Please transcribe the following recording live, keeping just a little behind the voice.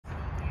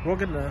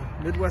Welcome to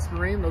Midwest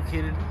Marine,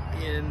 located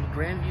in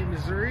Grandview,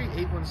 Missouri,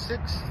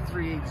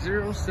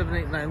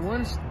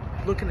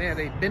 816-380-7891. Looking at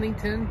a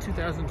Bennington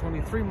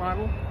 2023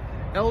 model,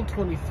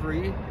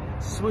 L23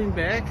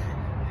 swingback,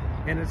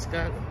 and it's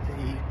got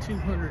a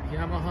 200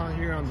 Yamaha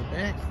here on the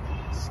back,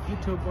 ski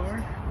tow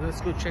bar. Let's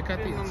go check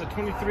out the on the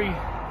 23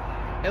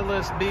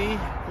 LSB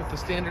with the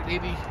standard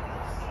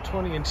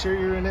 80/20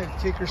 interior in it,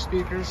 kicker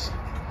speakers,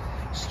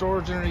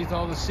 storage underneath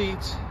all the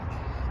seats,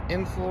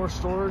 in-floor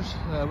storage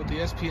with the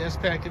SPS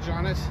package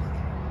on it.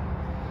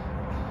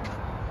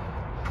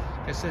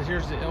 Like I said,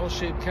 here's the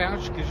L-shaped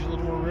couch, gives you a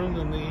little more room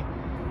than the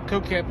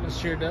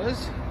co-captain's chair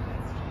does.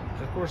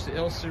 Of course, the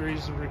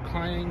L-series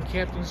reclining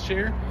captain's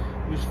chair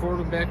moves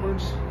forward and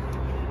backwards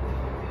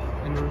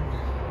and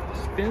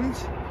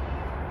spins.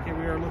 Here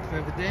we are looking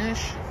at the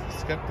dash.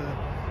 It's got the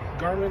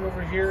Garmin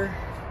over here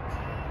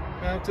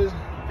mounted,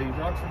 the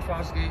Rockford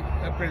Fosgate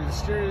upgraded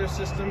stereo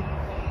system.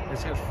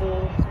 It's got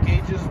full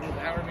gauges with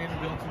hour meter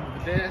built into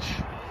the dash.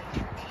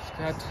 It's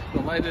got the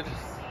lighted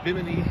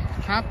Bimini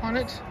top on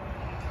it.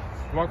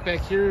 Walk back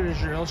here is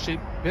your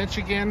L-shaped bench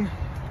again.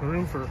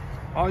 Room for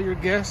all your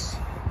guests.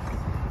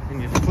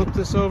 And you flip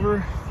this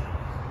over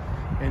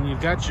and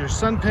you've got your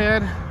sun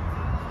pad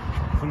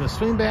from the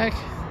swingback.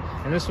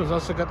 And this one's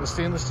also got the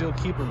stainless steel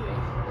keeper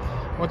rail.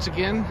 Once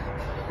again,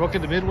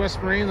 welcome to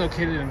Midwest Marine,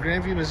 located in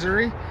Grandview,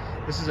 Missouri.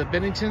 This is a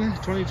Bennington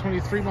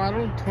 2023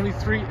 model,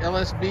 23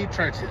 LSB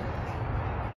Tri-10.